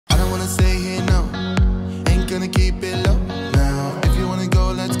wanna stay here, no. Ain't gonna keep it low now. If you wanna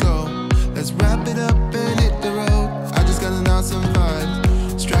go, let's go. Let's wrap it up and hit the road. I just got an awesome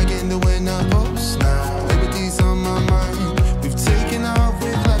vibe, striking the winner post now. Liberty's on my mind. We've taken off,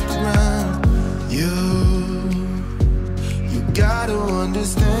 we've left the ground. You gotta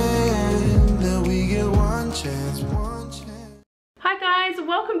understand that we get one chance, one chance. Hi guys,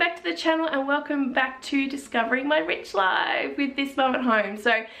 welcome back to the channel and welcome back to discovering my rich life with This Mum at Home.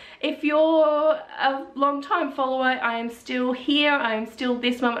 So if you're a long time follower, I am still here. I am still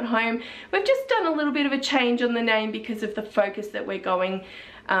This Mum at Home. We've just done a little bit of a change on the name because of the focus that we're going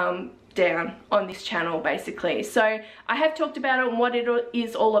down on this channel basically. So I have talked about it and what it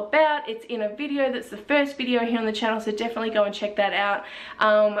is all about. It's in a video that's the first video here on the channel, so definitely go and check that out.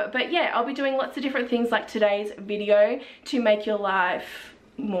 But yeah, I'll be doing lots of different things like today's video to make your life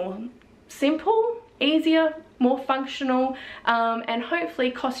more simple, easier, more functional, and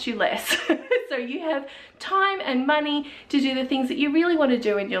hopefully cost you less. So you have time and money to do the things that you really want to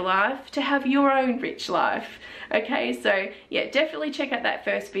do in your life, to have your own rich life. Okay, so yeah, definitely check out that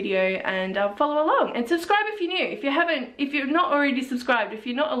first video and follow along and subscribe if you're new. If you're not already subscribed, if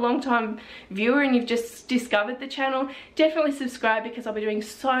you're not a long time viewer and you've just discovered the channel, definitely subscribe because I'll be doing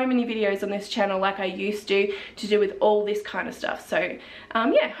so many videos on this channel like I used to do with all this kind of stuff. So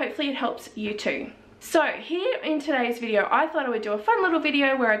yeah, hopefully it helps you too. So here in today's video, I thought I would do a fun little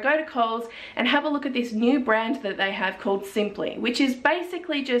video where I go to Coles and have a look at this new brand that they have called Simply, which is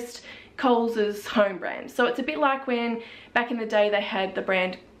basically just Coles's home brand. So it's a bit like when back in the day they had the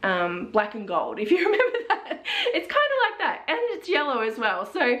brand Black and Gold, if you remember that. It's kind of like that, and it's yellow as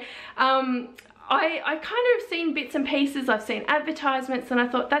well. So I kind of seen bits and pieces, I've seen advertisements, and I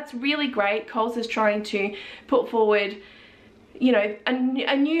thought that's really great. Coles is trying to put forward, you know,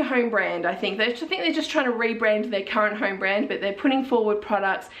 a new home brand. I think they're just trying to rebrand their current home brand, but they're putting forward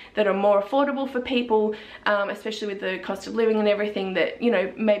products that are more affordable for people, especially with the cost of living and everything, that, you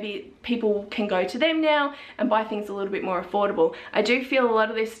know, maybe people can go to them now and buy things a little bit more affordable. I do feel a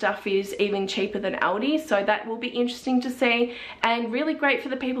lot of this stuff is even cheaper than Aldi, so that will be interesting to see, and really great for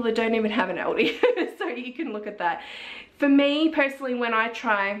the people that don't even have an Aldi. So you can look at that. For me personally, when I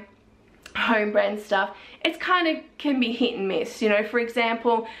try home brand stuff, it's kind of can be hit and miss. You know, for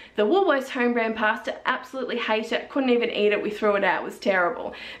example, the Woolworths home brand pasta, absolutely hate it, couldn't even eat it, we threw it out, it was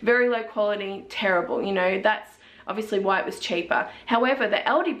terrible, very low quality, terrible. You know, that's obviously why it was cheaper. However, the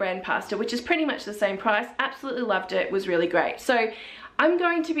Aldi brand pasta, which is pretty much the same price, absolutely loved it, was really great. So I'm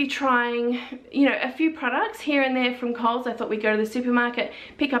going to be trying, you know, a few products here and there from Coles. I thought we'd go to the supermarket,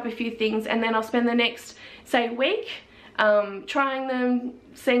 pick up a few things, and then I'll spend the next, say, week trying them,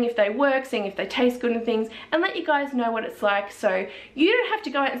 seeing if they work, seeing if they taste good and things, and let you guys know what it's like, so you don't have to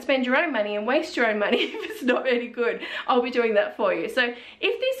go out and spend your own money and waste your own money if it's not any good. I'll be doing that for you. So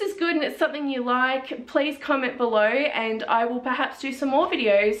if this is good and it's something you like, please comment below and I will perhaps do some more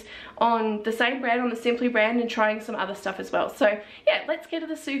videos on the same brand, on the Simply brand, and trying some other stuff as well. So yeah, let's get to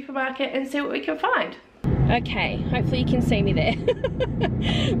the supermarket and see what we can find. Okay, hopefully you can see me there.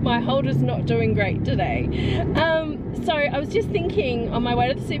 My holder's not doing great today. So I was just thinking, on my way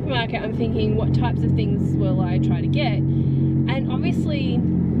to the supermarket, I'm thinking what types of things will I try to get? And obviously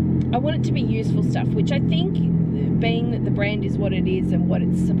I want it to be useful stuff, which I think, being that the brand is what it is and what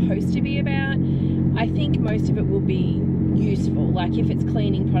it's supposed to be about, I think most of it will be useful, like if it's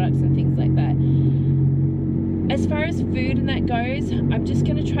cleaning products and things like that. As far as food and that goes, I'm just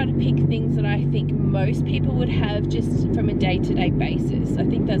going to try to pick things that I think most people would have just from a day-to-day basis. I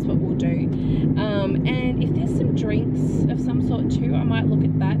think that's what we'll do. And if there's some drinks of some sort too, I might look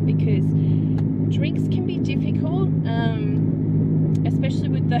at that, because drinks can be difficult, especially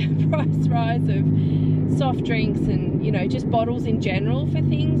with the price rise of soft drinks and, you know, just bottles in general for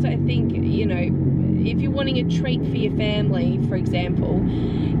things. I think, you know, if you're wanting a treat for your family, for example,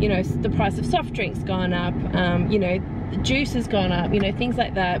 you know, the price of soft drinks gone up, you know, the juice has gone up, you know, things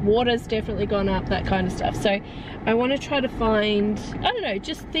like that. Water's definitely gone up, that kind of stuff. So I want to try to find, I don't know,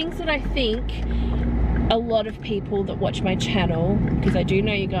 just things that I think a lot of people that watch my channel, because I do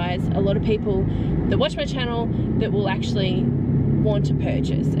know you guys, a lot of people that watch my channel that will actually want to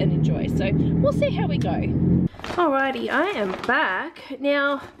purchase and enjoy. So we'll see how we go. Alrighty, I am back.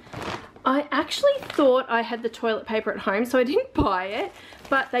 Now, I actually thought I had the toilet paper at home, so I didn't buy it,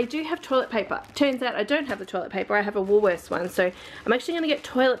 but they do have toilet paper. Turns out I don't have the toilet paper, I have a Woolworths one, so I'm actually going to get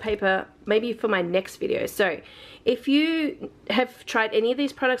toilet paper maybe for my next video. So if you have tried any of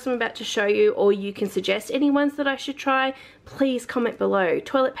these products I'm about to show you, or you can suggest any ones that I should try, please comment below.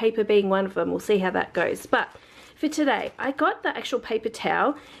 Toilet paper being one of them, we'll see how that goes. But for today, I got the actual paper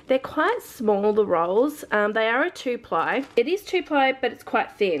towel. They're quite small, the rolls. They are a 2-ply. It is 2-ply, but it's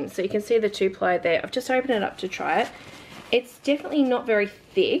quite thin. So you can see the 2-ply there. I've just opened it up to try it. It's definitely not very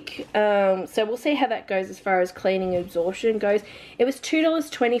thick. So we'll see how that goes as far as cleaning and absorption goes. It was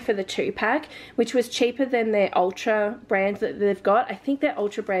 $2.20 for the 2-pack, which was cheaper than their Ultra brand that they've got. I think their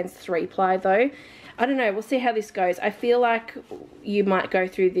Ultra brand's 3-ply though. I don't know, we'll see how this goes. I feel like you might go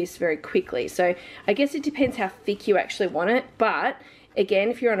through this very quickly. So I guess it depends how thick you actually want it. But again,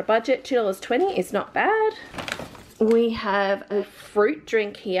 if you're on a budget, $2.20 is not bad. We have a fruit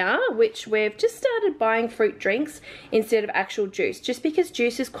drink here, which we've just started buying fruit drinks instead of actual juice. Just because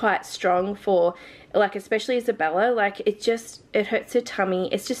juice is quite strong for, like, especially Isabella, like, it hurts her tummy.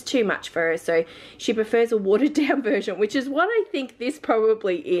 It's just too much for her. So she prefers a watered down version, which is what I think this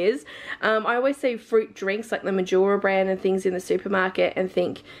probably is. I always say fruit drinks, like the Majora brand and things in the supermarket, and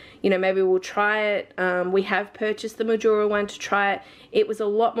think, you know, maybe we'll try it. We have purchased the Majora one to try it. It was a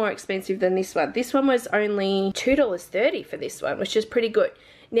lot more expensive than this one. This one was only $2.30 for this one, which is pretty good.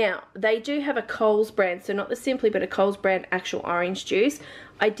 Now, they do have a COLES brand, so not the Simply, but a COLES brand actual orange juice.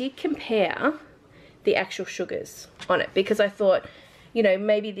 I did compare the actual sugars on it because I thought, you know,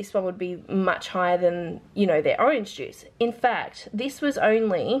 maybe this one would be much higher than, you know, their orange juice. In fact, this was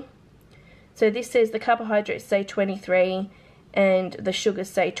only, so this says the carbohydrates say 23 and the sugars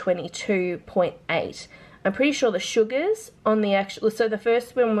say 22.8. I'm pretty sure the sugars on the actual, so the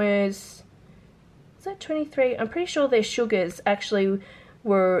first one was that 23? I'm pretty sure their sugars actually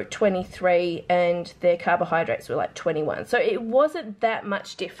were 23 and their carbohydrates were like 21. So it wasn't that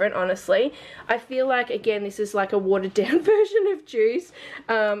much different, honestly. I feel like, again, this is like a watered down version of juice.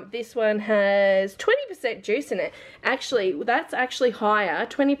 This one has 20% juice in it. Actually, that's actually higher.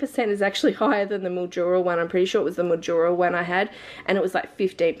 20% is actually higher than the Majora one. I'm pretty sure it was the Majora one I had, and it was like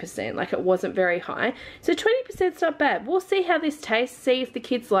 15%. Like, it wasn't very high. So 20% is not bad. We'll see how this tastes, see if the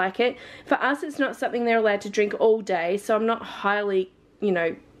kids like it. For us, it's not something they're allowed to drink all day, so I'm not highly, you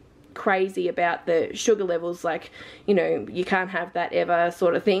know, crazy about the sugar levels, like, you know, you can't have that ever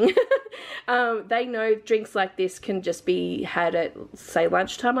sort of thing. They know drinks like this can just be had at, say,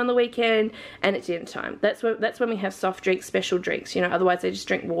 lunchtime on the weekend and at dinner time. That's when we have soft drinks, special drinks, you know, otherwise they just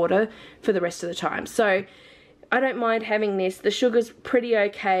drink water for the rest of the time. So I don't mind having this. The sugar's pretty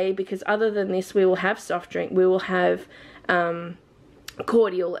okay because other than this, we will have soft drink, we will have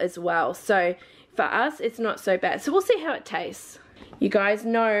cordial as well. So for us, it's not so bad. So we'll see how it tastes. You guys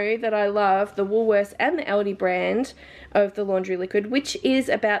know that I love the Woolworths and the Aldi brand of the laundry liquid, which is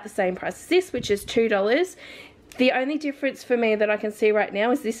about the same price as this, which is $2. The only difference for me that I can see right now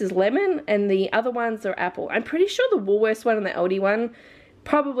is this is lemon and the other ones are apple. I'm pretty sure the Woolworths one and the Aldi one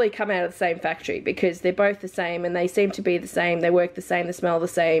probably come out of the same factory because they're both the same and they seem to be the same. They work the same, they smell the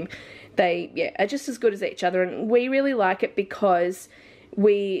same. They, yeah, are just as good as each other, and we really like it because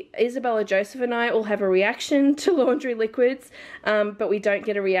Isabella, Joseph and I all have a reaction to laundry liquids, but we don't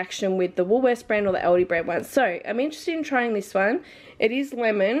get a reaction with the Woolworths brand or the Aldi brand one. So I'm interested in trying this one. It is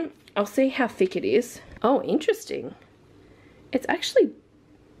lemon. I'll see how thick it is. Oh, interesting. It's actually,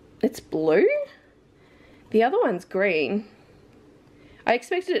 it's blue. The other one's green. I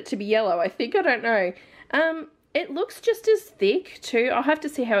expected it to be yellow, I think. I don't know. It looks just as thick too. I'll have to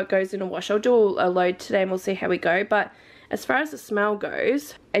see how it goes in a wash. I'll do a load today and we'll see how we go. But as far as the smell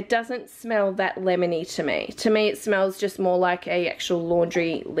goes, it doesn't smell that lemony to me. To me, it smells just more like a actual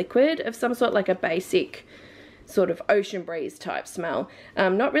laundry liquid of some sort, like a basic sort of ocean breeze type smell.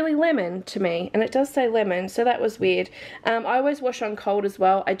 Not really lemon to me, and it does say lemon, so that was weird. I always wash on cold as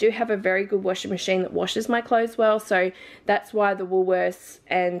well. I do have a very good washing machine that washes my clothes well, so that's why the Woolworths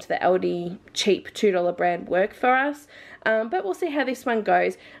and the Aldi cheap $2 brand work for us. But we'll see how this one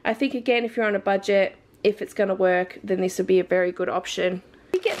goes. I think, again, if you're on a budget, if it's going to work, then this would be a very good option.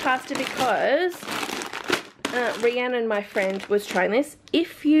 We get past it because Rhiannon, my friend, was trying this.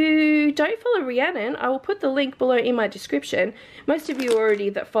 If you don't follow Rhiannon, I will put the link below in my description. Most of you already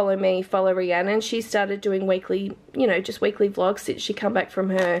that follow me follow Rhiannon. She started doing weekly, you know, just weekly vlogs since she come back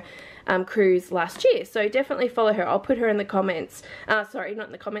from her cruise last year. So definitely follow her. I'll put her in the comments. Sorry, not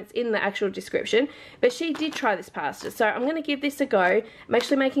in the comments, in the actual description. But she did try this pasta. So I'm going to give this a go. I'm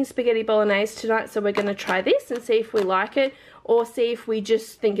actually making spaghetti bolognese tonight, so we're going to try this and see if we like it, or see if we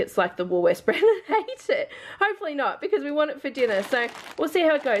just think it's like the Woolworths brand and hate it. Hopefully not, because we want it for dinner. So we'll see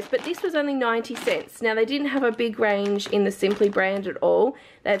how it goes. But this was only 90 cents. Now, they didn't have a big range in the Simply brand at all.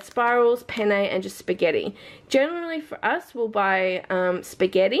 They had spirals, penne, and just spaghetti. Generally for us, we'll buy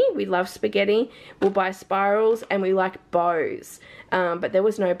spaghetti. We love spaghetti. We'll buy spirals, and we like bows. but there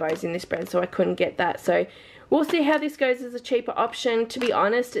was no bows in this brand, so I couldn't get that. So we'll see how this goes as a cheaper option. To be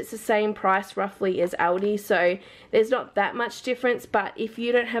honest, it's the same price roughly as Aldi, so there's not that much difference, but if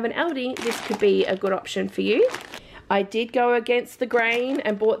you don't have an Aldi, this could be a good option for you. I did go against the grain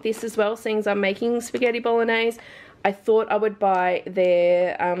and bought this as well, seeing as I'm making spaghetti bolognese. I thought I would buy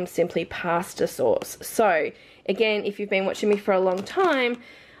their Simply Pasta sauce. So again, if you've been watching me for a long time,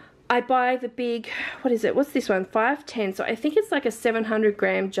 I buy the big, what is it? What's this one? 510. So I think it's like a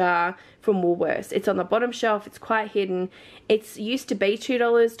 700-gram jar from Woolworths. It's on the bottom shelf. It's quite hidden. It's used to be $2,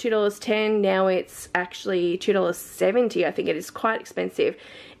 $2.10. Now it's actually $2.70. I think it is quite expensive.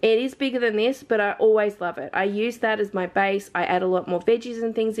 It is bigger than this, but I always love it. I use that as my base. I add a lot more veggies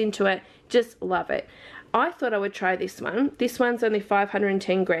and things into it. Just love it. I thought I would try this one. This one's only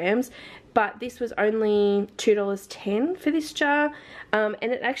 510 grams, but this was only $2.10 for this jar, and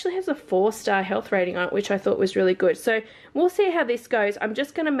it actually has a 4-star health rating on it, which I thought was really good. So we'll see how this goes. I'm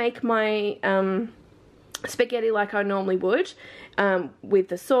just going to make my spaghetti like I normally would, with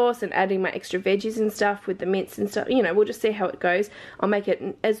the sauce and adding my extra veggies and stuff with the mince and stuff. You know, we'll just see how it goes. I'll make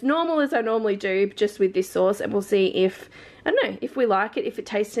it as normal as I normally do, just with this sauce, and we'll see if, I don't know, if we like it, if it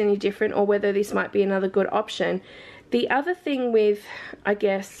tastes any different, or whether this might be another good option. The other thing with, I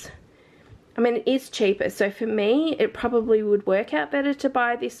guess, I mean, it is cheaper, so for me it probably would work out better to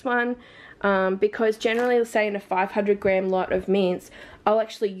buy this one, because generally, say in a 500-gram lot of mince, I'll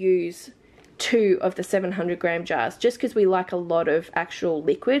actually use 2 of the 700-gram jars, just because we like a lot of actual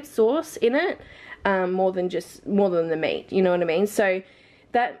liquid sauce in it, more than the meat, you know what I mean? So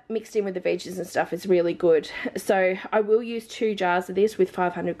that mixed in with the veggies and stuff is really good. So I will use 2 jars of this with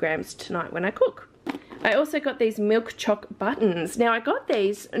 500 grams tonight when I cook. I also got these milk choc buttons. Now I got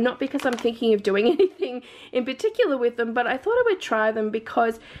these not because I'm thinking of doing anything in particular with them, but I thought I would try them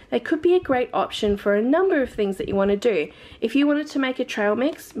because they could be a great option for a number of things that you want to do. If you wanted to make a trail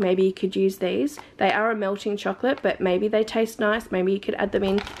mix, maybe you could use these. They are a melting chocolate, but maybe they taste nice. Maybe you could add them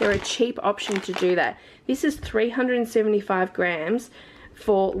in. They're a cheap option to do that. This is 375 grams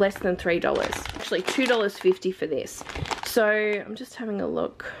for less than $3. Actually, $2.50 for this. So I'm just having a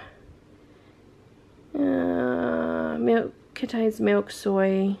look. Milk contains milk,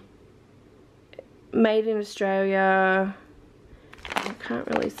 soy, made in Australia. I can't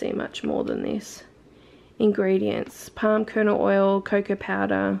really see much more than this. Ingredients: palm kernel oil, cocoa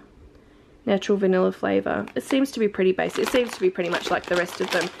powder, natural vanilla flavor. It seems to be pretty basic. It seems to be pretty much like the rest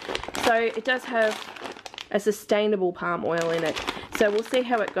of them. So it does have a sustainable palm oil in it. So we'll see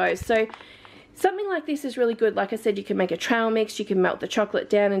how it goes. So something like this is really good. Like I said, you can make a trail mix, you can melt the chocolate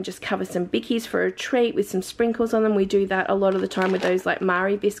down and just cover some bickies for a treat with some sprinkles on them. We do that a lot of the time with those like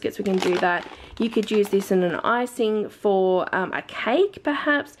Marie biscuits. We can do that. You could use this in an icing for a cake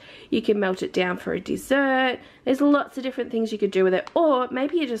perhaps. You can melt it down for a dessert. There's lots of different things you could do with it. Or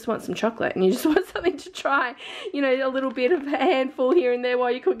maybe you just want some chocolate and you just want something to try. You know, a little bit of a handful here and there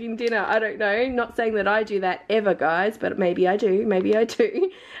while you're cooking dinner. I don't know. Not saying that I do that ever, guys, but maybe I do. Maybe I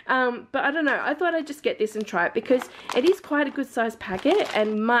do. But I don't know. I thought I'd just get this and try it because it is quite a good size packet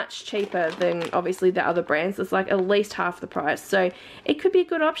and much cheaper than obviously the other brands. It's like at least half the price. So it could be a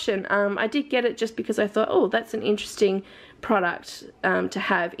good option. I did get it just because I thought, oh, that's an interesting product to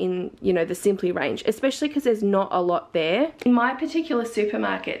have in, you know, the Simply range, especially because there's not a lot there. In my particular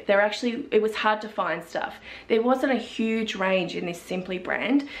supermarket, it was hard to find stuff. There wasn't a huge range in this Simply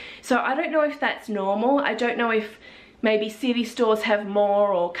brand. So I don't know if that's normal. I don't know if maybe city stores have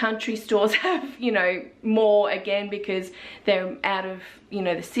more or country stores have, you know, more again because they're out of, you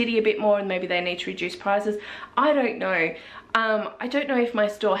know, the city a bit more and maybe they need to reduce prices. I don't know. I don't know if my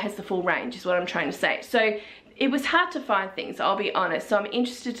store has the full range is what I'm trying to say. So it was hard to find things, I'll be honest, so I'm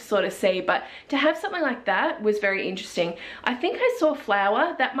interested to sort of see, but to have something like that was very interesting. I think I saw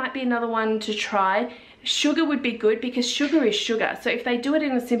flour. That might be another one to try. Sugar would be good because sugar is sugar. So if they do it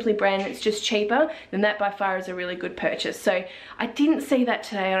in a Simply brand, it's just cheaper, then that by far is a really good purchase. So I didn't see that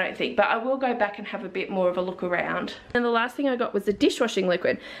today, I don't think, but I will go back and have a bit more of a look around. And the last thing I got was the dishwashing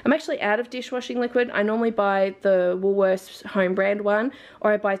liquid. I'm actually out of dishwashing liquid. I normally buy the Woolworths home brand one,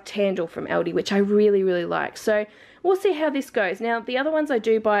 or I buy Tandle from Aldi, which I really, really like. So we'll see how this goes. Now, the other ones I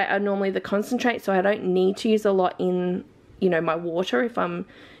do buy are normally the concentrate, so I don't need to use a lot in, you know, my water if I'm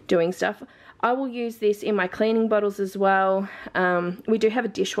doing stuff. I will use this in my cleaning bottles as well. We do have a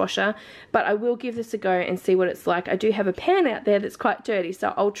dishwasher, but I will give this a go and see what it's like. I do have a pan out there that's quite dirty,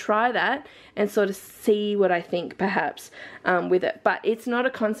 so I'll try that and sort of see what I think perhaps with it. But it's not a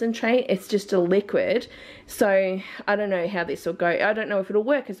concentrate, it's just a liquid. So I don't know how this will go. I don't know if it'll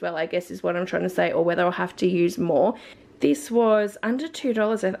work as well, I guess is what I'm trying to say, or whether I'll have to use more. This was under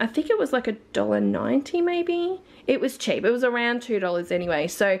 $2. I think it was like $1.90 maybe. It was cheap. It was around $2 anyway.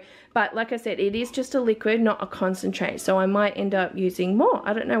 So, but like I said, it is just a liquid, not a concentrate. So I might end up using more.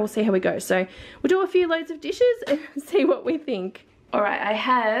 I don't know. We'll see how we go. So we'll do a few loads of dishes and see what we think. All right, I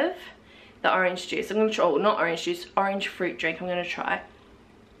have the orange juice. I'm going to try, oh, not orange juice, orange fruit drink I'm going to try.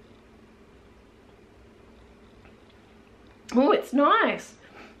 Oh, it's nice.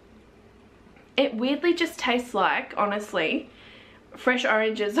 It weirdly just tastes like, honestly, fresh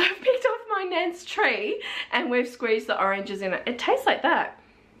oranges I've picked off my nan's tree and we've squeezed the oranges in it. It tastes like that.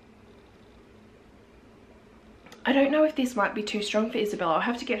 I don't know if this might be too strong for Isabella. I'll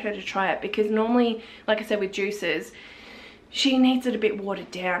have to get her to try it because normally, like I said, with juices, she needs it a bit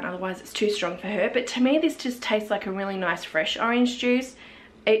watered down, otherwise it's too strong for her. But to me, this just tastes like a really nice fresh orange juice.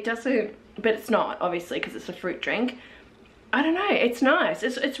 It doesn't, but it's not, obviously, because it's a fruit drink. I don't know, it's nice.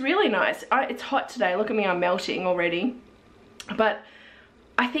 It's really nice. It's hot today. Look at me, I'm melting already. But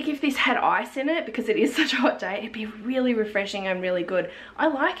I think if this had ice in it, because it is such a hot day, it'd be really refreshing and really good. I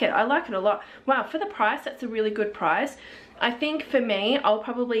like it. I like it a lot. Wow, for the price, that's a really good price. I think for me, I'll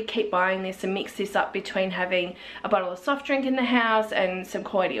probably keep buying this and mix this up between having a bottle of soft drink in the house and some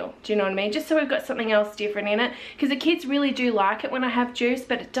cordial. Do you know what I mean? Just so we've got something else different in it. Because the kids really do like it when I have juice,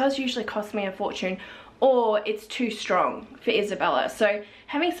 but it does usually cost me a fortune, or it's too strong for Isabella. So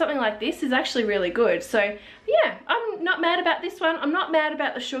having something like this is actually really good. So yeah, I'm not mad about this one. I'm not mad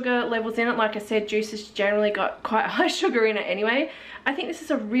about the sugar levels in it. Like I said, juice has generally got quite high sugar in it anyway. I think this is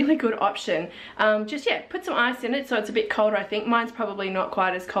a really good option. Just, yeah, put some ice in it so it's a bit colder, I think. Mine's probably not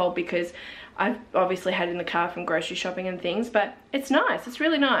quite as cold because I've obviously had it in the car from grocery shopping and things, but it's nice. It's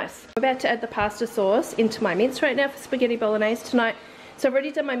really nice. I'm about to add the pasta sauce into my mince right now for spaghetti bolognese tonight. So I've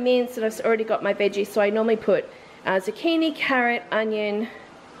already done my mince and I've already got my veggies. So I normally put zucchini, carrot, onion,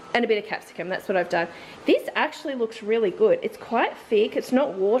 and a bit of capsicum. That's what I've done. This actually looks really good. It's quite thick. It's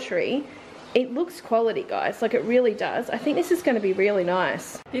not watery. It looks quality, guys. Like, it really does. I think this is going to be really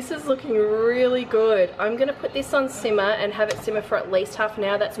nice. This is looking really good. I'm going to put this on simmer and have it simmer for at least half an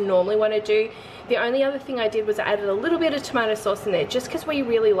hour. That's normally what I do. The only other thing I did was I added a little bit of tomato sauce in there just because we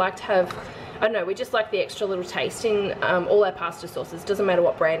really like to have, I don't know, we just like the extra little taste in all our pasta sauces. Doesn't matter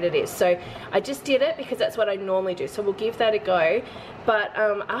what brand it is. So I just did it because that's what I normally do. So we'll give that a go. But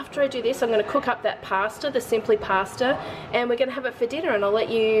after I do this, I'm going to cook up that pasta, the Simply pasta, and we're going to have it for dinner, and I'll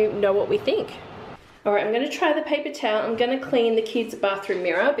let you know what we think. All right, I'm going to try the paper towel. I'm going to clean the kids' bathroom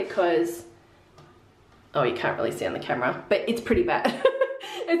mirror because, oh, you can't really see on the camera, but it's pretty bad.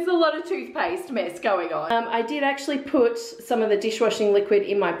 It's a lot of toothpaste mess going on. I did actually put some of the dishwashing liquid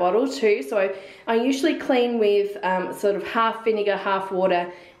in my bottle too. So I usually clean with sort of half vinegar, half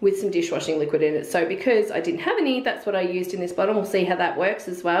water with some dishwashing liquid in it. So because I didn't have any, that's what I used in this bottle. We'll see how that works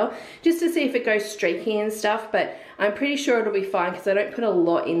as well, just to see if it goes streaky and stuff. But I'm pretty sure it'll be fine because I don't put a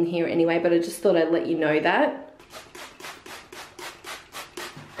lot in here anyway, but I just thought I'd let you know that.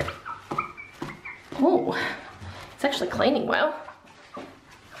 Oh, it's actually cleaning well.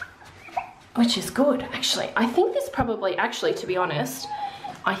 Which is good, actually. I think this probably, actually, to be honest,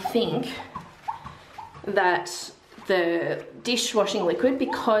 I think that the dishwashing liquid,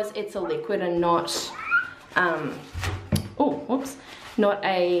 because it's a liquid and not, oh, whoops, not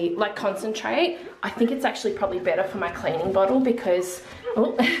a, like, concentrate, I think it's actually probably better for my cleaning bottle because,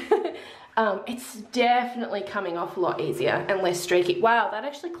 oh, it's definitely coming off a lot easier and less streaky. Wow, that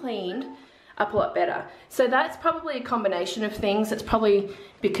actually cleaned up a lot better. So that's probably a combination of things. It's probably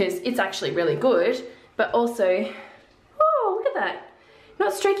because it's actually really good, but also, oh, look at that.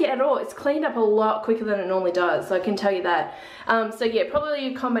 Not streaky at all. It's cleaned up a lot quicker than it normally does, so I can tell you that. So yeah, probably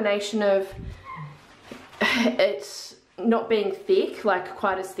a combination of it's not being thick, like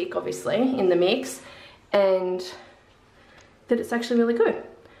quite as thick obviously in the mix, and that it's actually really good.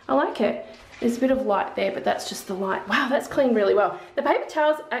 I like it. There's a bit of light there, but that's just the light. Wow, that's cleaned really well. The paper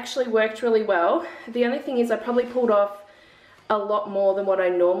towels actually worked really well. The only thing is I probably pulled off a lot more than what I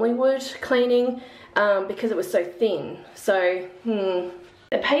normally would cleaning because it was so thin. So,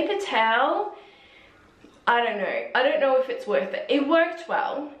 the paper towel, I don't know. I don't know if it's worth it. It worked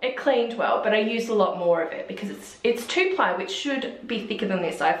well, it cleaned well, but I used a lot more of it because it's 2-ply, which should be thicker than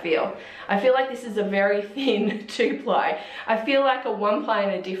this, I feel. I feel like this is a very thin 2-ply. I feel like a 1-ply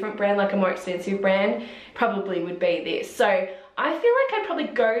in a different brand, like a more expensive brand, probably would be this. So I feel like I'd probably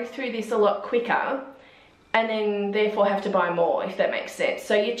go through this a lot quicker and then therefore have to buy more, if that makes sense.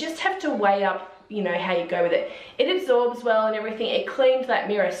 So you just have to weigh up you know, how you go with it. It absorbs well and everything. It cleans that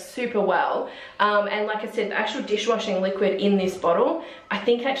mirror super well. And like I said, the actual dishwashing liquid in this bottle, I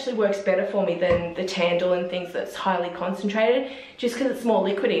think actually works better for me than the Tandle and things that's highly concentrated, just because it's more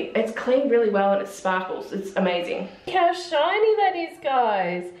liquidy. It's cleaned really well and it sparkles. It's amazing. Look how shiny that is,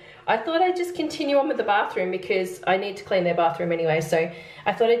 guys. I thought I'd just continue on with the bathroom because I need to clean their bathroom anyway, so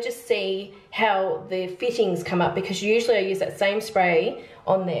I thought I'd just see how the fittings come up, because usually I use that same spray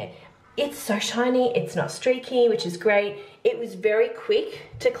on there. It's so shiny, it's not streaky, which is great. It was very quick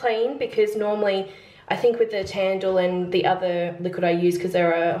to clean, because normally I think with the Tandle and the other liquid I use, because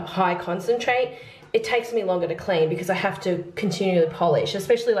they're a high concentrate, it takes me longer to clean because I have to continually polish,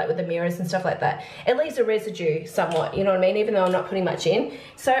 especially like with the mirrors and stuff like that. It leaves a residue somewhat, you know what I mean, even though I'm not putting much in.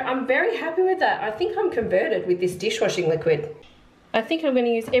 So I'm very happy with that. I think I'm converted with this dishwashing liquid. I think I'm going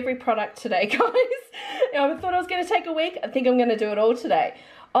to use every product today, guys. I thought I was going to take a week. I think I'm going to do it all today.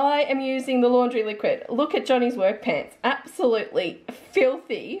 I am using the laundry liquid. Look at Johnny's work pants. Absolutely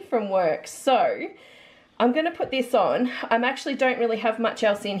filthy from work. So I'm going to put this on. I actually don't really have much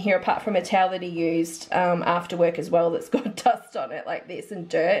else in here apart from a towel that he used after work as well that's got dust on it like this and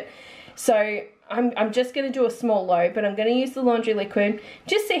dirt. So I'm just going to do a small load, but I'm going to use the laundry liquid.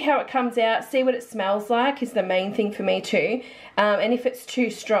 Just see how it comes out, see what it smells like is the main thing for me too. And if it's too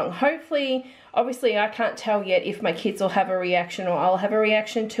strong. Hopefully, obviously I can't tell yet if my kids will have a reaction or I'll have a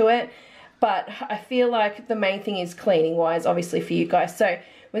reaction to it. But I feel like the main thing is cleaning wise, obviously for you guys. So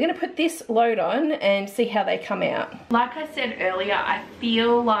we're going to put this load on and see how they come out. Like I said earlier, I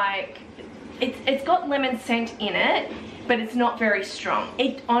feel like it's got lemon scent in it, but it's not very strong.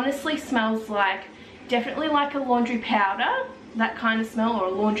 It honestly smells like, definitely like a laundry powder, that kind of smell, or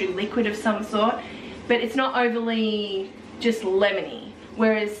a laundry liquid of some sort, but it's not overly just lemony.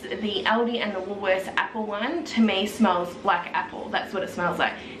 Whereas the Aldi and the Woolworths apple one, to me, smells like apple. That's what it smells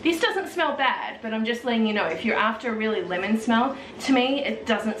like. This doesn't smell bad, but I'm just letting you know, if you're after a really lemon smell, to me, it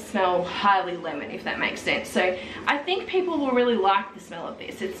doesn't smell highly lemon, if that makes sense. So I think people will really like the smell of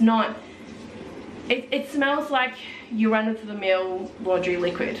this. It's not, it smells like your run-of-the-mill laundry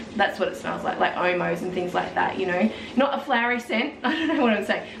liquid. That's what it smells like Omos and things like that, you know. Not a flowery scent, I don't know what I'm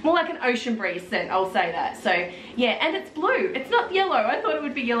saying. More like an ocean breeze scent, I'll say that. So yeah, and it's blue. It's not yellow. I thought it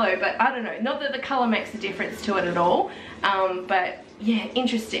would be yellow, but I don't know. Not that the color makes a difference to it at all. But yeah,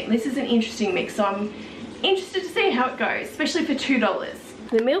 interesting. This is an interesting mix, so I'm interested to see how it goes, especially for $2.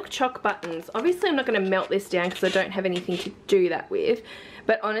 The milk choc buttons, obviously I'm not going to melt this down because I don't have anything to do that with,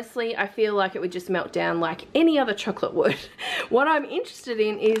 but honestly I feel like it would just melt down like any other chocolate would. What I'm interested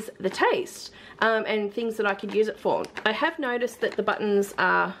in is the taste and things that I could use it for. I have noticed that the buttons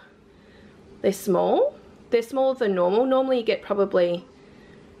are, they're small. They're smaller than normal. Normally you get probably,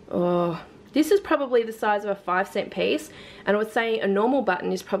 this is probably the size of a 5-cent piece, and I would say a normal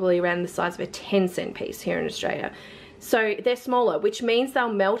button is probably around the size of a 10-cent piece here in Australia. So they're smaller, which means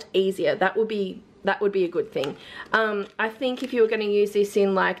they'll melt easier. That would be a good thing. I think if you were going to use this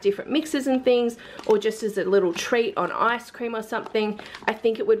in like different mixes and things, or just as a little treat on ice cream or something, I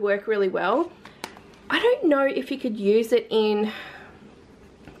think it would work really well. I don't know if you could use it in,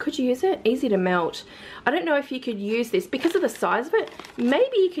 could you use it? Easy to melt. I don't know if you could use this because of the size of it.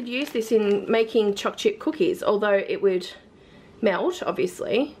 Maybe you could use this in making choc chip cookies, although it would melt,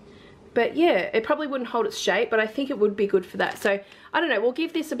 obviously. But yeah, it probably wouldn't hold its shape, but I think it would be good for that. So, I don't know, we'll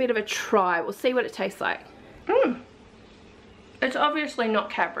give this a bit of a try. We'll see what it tastes like. It's obviously not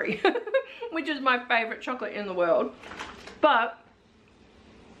Cadbury, which is my favourite chocolate in the world. But,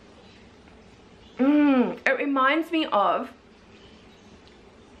 it reminds me a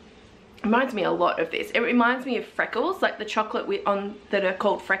lot of this. It reminds me of Freckles, like the chocolate that are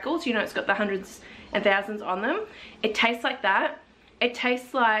called Freckles. You know, it's got the hundreds and thousands on them. It tastes like that. It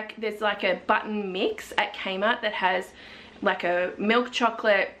tastes like there's like a button mix at Kmart that has like a milk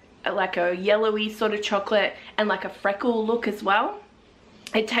chocolate, like a yellowy sort of chocolate, and like a freckle look as well.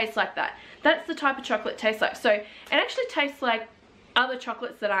 It tastes like that. That's the type of chocolate it tastes like. So it actually tastes like other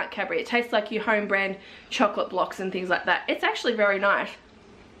chocolates that aren't Cadbury. It tastes like your home brand chocolate blocks and things like that. It's actually very nice.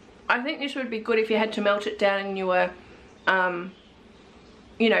 I think this would be good if you had to melt it down and you were,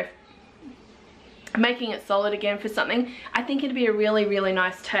 you know, making it solid again for something. I think it'd be a really, really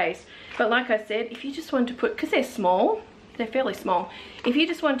nice taste. But like I said, if you just wanted to put, because they're small, they're fairly small, if you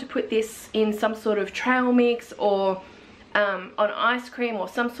just wanted to put this in some sort of trail mix or on ice cream or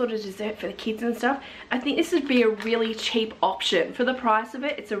some sort of dessert for the kids and stuff, I think this would be a really cheap option. For the price of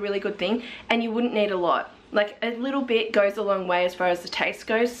it, it's a really good thing, and you wouldn't need a lot. Like a little bit goes a long way as far as the taste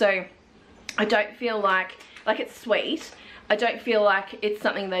goes. So I don't feel like it's sweet. I don't feel like it's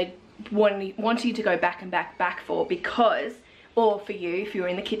something they want you to go back and back for, because or for you if you're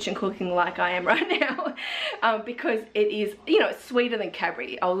in the kitchen cooking like I am right now, because it is, you know, it's sweeter than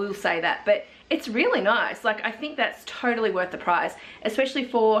Cadbury, I will say that, but it's really nice. Like, I think that's totally worth the price, especially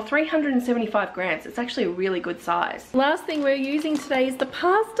for 375 grams. It's actually a really good size. Last thing we're using today is the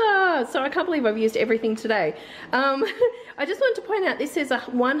pasta. So I can't believe I've used everything today. I just wanted to point out this is a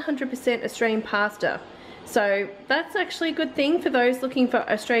 100% Australian pasta. So that's actually a good thing for those looking for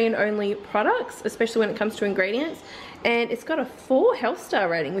Australian only products, especially when it comes to ingredients. And it's got a 4 health star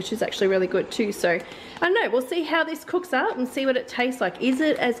rating, which is actually really good too. So I don't know, we'll see how this cooks up and see what it tastes like. Is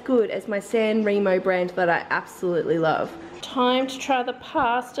it as good as my San Remo brand that I absolutely love? Time to try the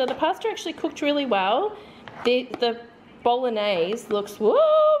pasta. The pasta actually cooked really well. The bolognese looks, whoa,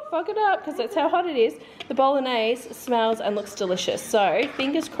 fuck it up, because that's how hot it is. The bolognese smells and looks delicious. So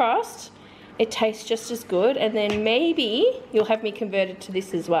fingers crossed it tastes just as good, and then maybe you'll have me converted to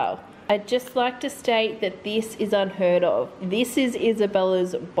this as well. I'd just like to state that this is unheard of. This is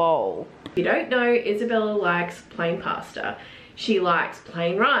Isabella's bowl. If you don't know, Isabella likes plain pasta. She likes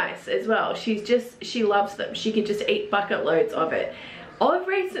plain rice as well. She loves them. She could just eat bucket loads of it. Of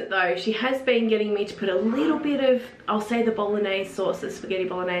recent though, she has been getting me to put a little bit of, I'll say the bolognese sauce, the spaghetti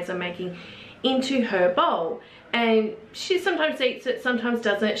bolognese I'm making, into her bowl. And she sometimes eats it, sometimes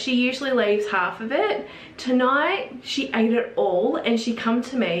doesn't. She usually leaves half of it. Tonight, she ate it all, and she come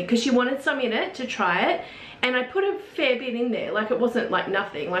to me because she wanted some in it to try it. And I put a fair bit in there, like it wasn't like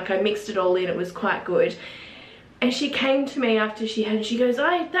nothing. Like I mixed it all in, it was quite good. And she came to me after she had, and she goes,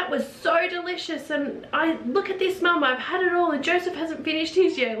 that was so delicious, and look at this, Mum, I've had it all, and Joseph hasn't finished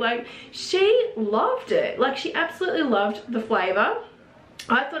his yet. Like, she loved it. Like, she absolutely loved the flavour.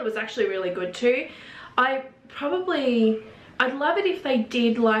 I thought it was actually really good too. I'd love it if they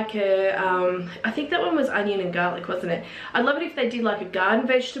did like a, I think that one was onion and garlic, wasn't it? I'd love it if they did like a garden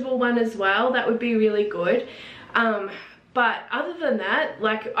vegetable one as well. That would be really good. But other than that,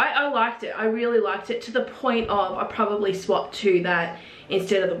 like, I liked it. I really liked it, to the point of I probably swapped to that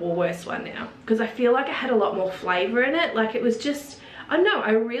instead of the Woolworths one now, because I feel like it had a lot more flavour in it. Like, it was just, I don't know,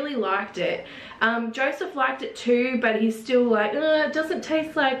 I really liked it. Joseph liked it too, but he's still like, it doesn't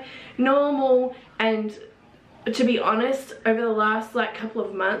taste like normal. And to be honest, over the last like couple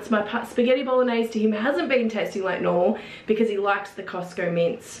of months, my spaghetti bolognese to him hasn't been tasting like normal, because he likes the Costco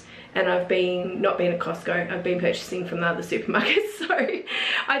mince. And I've not been at Costco, I've been purchasing from the other supermarkets. So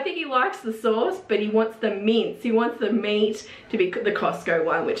I think he likes the sauce, but he wants the mince. He wants the meat to be the Costco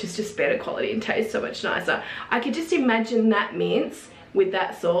one, which is just better quality and tastes so much nicer. I could just imagine that mince with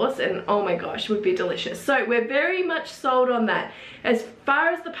that sauce, and oh my gosh, would be delicious. So we're very much sold on that. As far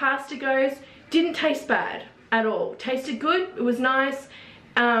as the pasta goes, didn't taste bad at all. Tasted good, it was nice.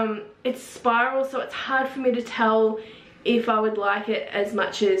 It's spiral, so it's hard for me to tell if I would like it as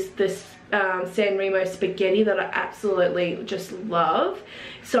much as this San Remo spaghetti that I absolutely just love.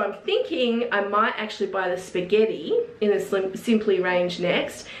 So I'm thinking I might actually buy the spaghetti in the Simply range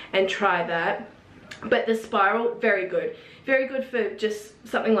next and try that. But the spiral, very good. Very good for just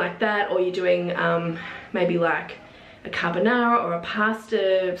something like that, or you're doing maybe like a carbonara or a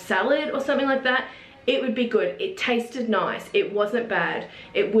pasta salad or something like that. It would be good. It tasted nice. It wasn't bad.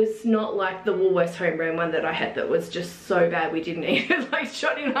 It was not like the Woolworths home brand one that I had that was just so bad we didn't eat it. Like,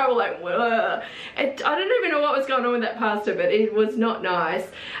 Johnny and I were like, whoa. I don't even know what was going on with that pasta, but it was not nice.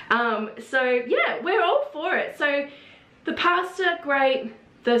 So yeah, we're all for it. So the pasta, great.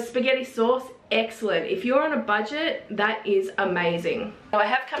 The spaghetti sauce, excellent. If you're on a budget, that is amazing. Now, I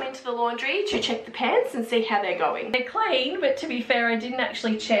have come into the laundry to check the pants and see how they're going. They're clean, but to be fair, I didn't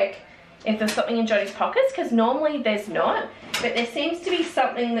actually check if there's something in Johnny's pockets, because normally there's not, but there seems to be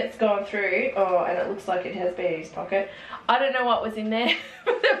something that's gone through. Oh, and it looks like it has been in his pocket. I don't know what was in there,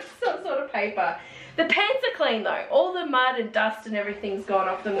 but there was some sort of paper. The pants are clean though. All the mud and dust and everything's gone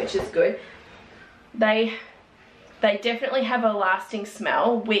off them, which is good. They definitely have a lasting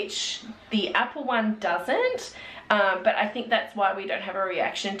smell, which the Apple one doesn't. But I think that's why we don't have a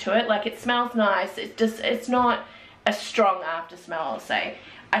reaction to it. Like, it smells nice. It's not a strong after smell, I'll say.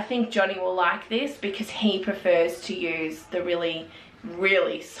 I think Johnny will like this because he prefers to use the really,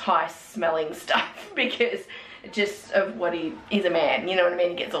 really high smelling stuff, because just of what he's a man, you know what I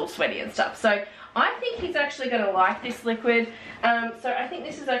mean? He gets all sweaty and stuff. So I think he's actually going to like this liquid. So I think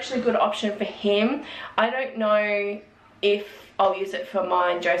this is actually a good option for him. I don't know if I'll use it for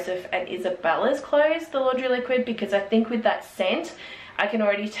mine, Joseph and Isabella's clothes, the laundry liquid, because I think with that scent, I can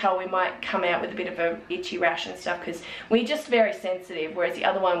already tell we might come out with a bit of a itchy rash and stuff, because we're just very sensitive, whereas the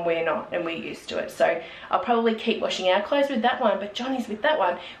other one we're not, and we're used to it. So I'll probably keep washing our clothes with that one, but Johnny's with that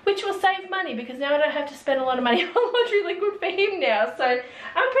one, which will save money, because now I don't have to spend a lot of money on laundry liquid for him now. So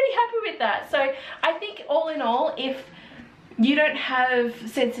I'm pretty happy with that. So I think all in all, if you don't have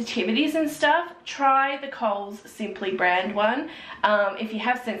sensitivities and stuff, try the Coles Simply brand one. If you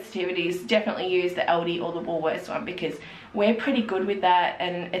have sensitivities, definitely use the Aldi or the Woolworths one, because we're pretty good with that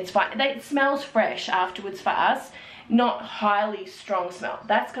and it's fine. It smells fresh afterwards for us, not highly strong smell.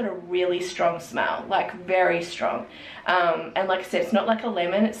 That's got a really strong smell, like very strong. And like I said, it's not like a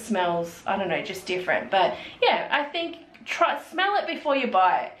lemon, it smells, I don't know, just different. But yeah, I think smell it before you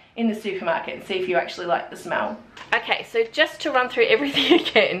buy it in the supermarket and see if you actually like the smell. Okay, so just to run through everything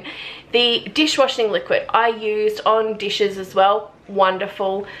again, the dishwashing liquid I used on dishes as well,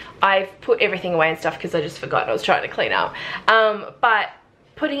 wonderful. I've put everything away and stuff because I just forgot, I was trying to clean up. But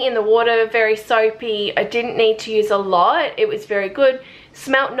putting in the water, very soapy. I didn't need to use a lot. It was very good,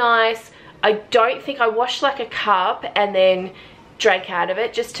 smelt nice. I don't think I washed like a cup and then drank out of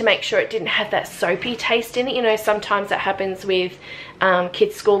it just to make sure it didn't have that soapy taste in it. You know, sometimes that happens with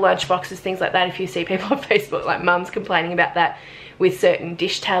kids' school lunch boxes, things like that. If you see people on Facebook, like mums complaining about that with certain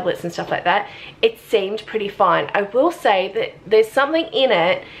dish tablets and stuff like that, it seemed pretty fine. I will say that there's something in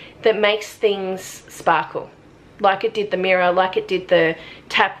it that makes things sparkle, like it did the mirror, like it did the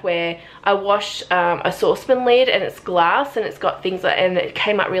tapware. I washed a saucepan lid and it's glass and it's got things like, and it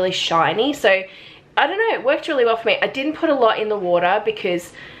came up really shiny. So I don't know, it worked really well for me. I didn't put a lot in the water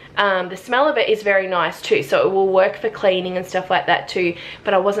because the smell of it is very nice too, so it will work for cleaning and stuff like that too,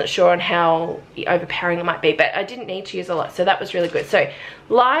 but I wasn't sure on how overpowering it might be, but I didn't need to use a lot, so that was really good. So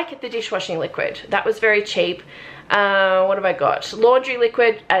like the dishwashing liquid, that was very cheap. What have I got? Laundry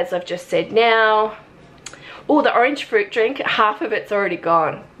liquid, as I've just said now. Oh, the orange fruit drink, half of it's already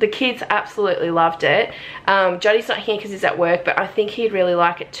gone. The kids absolutely loved it. Johnny's not here because he's at work, but I think he'd really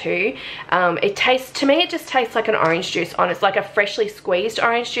like it too. It tastes, to me, it just tastes like an orange juice on. It's like a freshly squeezed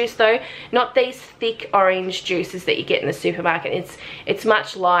orange juice though, not these thick orange juices that you get in the supermarket. It's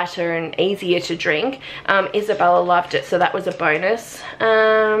much lighter and easier to drink. Isabella loved it, so that was a bonus.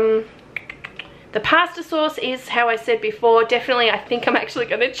 The pasta sauce is, how I said before, definitely I think I'm actually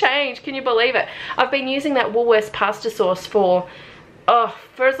going to change. Can you believe it? I've been using that Woolworths pasta sauce for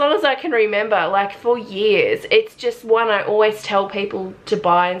as long as I can remember, like for years. It's just one I always tell people to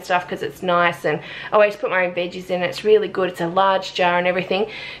buy and stuff because it's nice, and I always put my own veggies in. It's really good. It's a large jar and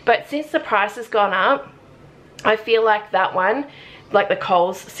everything. But since the price has gone up, I feel like that one, like the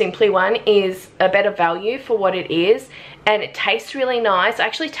Coles Simply one, is a better value for what it is, and it tastes really nice. I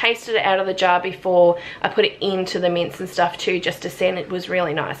actually tasted it out of the jar before I put it into the mince and stuff too, just to see, and it was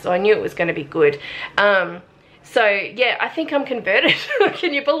really nice, so I knew it was going to be good. So yeah, I think I'm converted.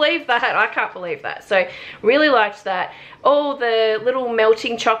 Can you believe that? I can't believe that. So really liked that. All the little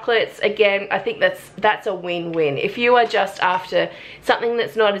melting chocolates, again, I think that's a win-win. If you are just after something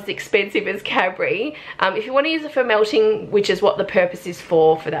that's not as expensive as Cadbury, if you want to use it for melting, which is what the purpose is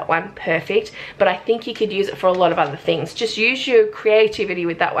for that one, perfect. But I think you could use it for a lot of other things. Just use your creativity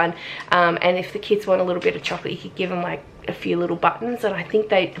with that one. And if the kids want a little bit of chocolate, you could give them like a few little buttons, and I think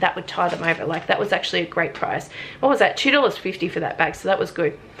that would tie them over. Like, that was actually a great price. What was that? $2.50 for that bag, so that was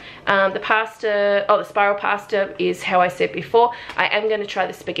good. The pasta, the spiral pasta is how I said before. I am going to try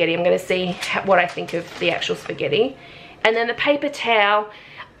the spaghetti. I'm going to see what I think of the actual spaghetti. And then the paper towel,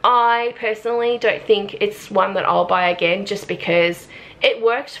 I personally don't think it's one that I'll buy again, just because it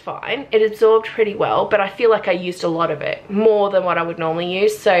worked fine. It absorbed pretty well, but I feel like I used a lot of it, more than what I would normally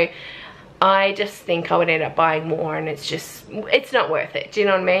use. So I just think I would end up buying more, and it's not worth it. Do you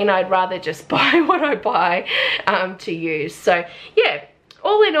know what I mean? I'd rather just buy what I buy to use. So yeah,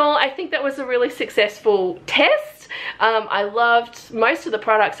 all in all, I think that was a really successful test. I loved most of the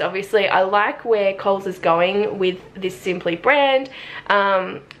products, obviously. I like where Coles is going with this Simply brand.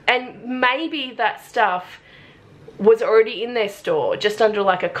 And maybe that stuff was already in their store, just under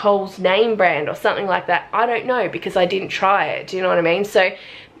like a Coles name brand or something like that. I don't know, because I didn't try it. Do you know what I mean? So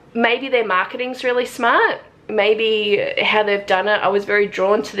maybe their marketing's really smart. Maybe how they've done it. I was very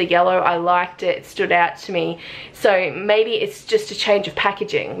drawn to the yellow. I liked it. It stood out to me. So maybe it's just a change of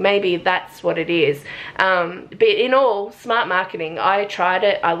packaging. Maybe that's what it is. But in all, smart marketing. I tried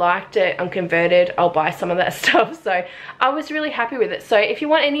it. I liked it. I'm converted. I'll buy some of that stuff. So I was really happy with it. So if you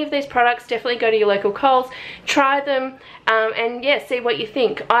want any of these products, definitely go to your local Coles. Try them. And yeah, see what you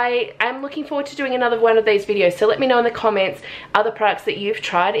think. I am looking forward to doing another one of these videos. So let me know in the comments other products that you've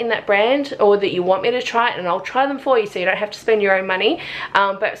tried in that brand, or that you want me to try, and I'll try them for you so you don't have to spend your own money.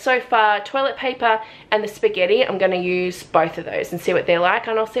 But so far, toilet paper and the spaghetti, I'm going to use both of those and see what they're like,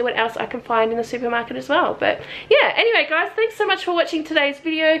 and I'll see what else I can find in the supermarket as well. But yeah, anyway guys, thanks so much for watching today's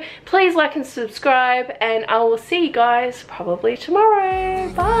video. Please like and subscribe, and I will see you guys probably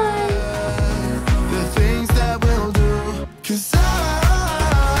tomorrow. Bye. 'Cause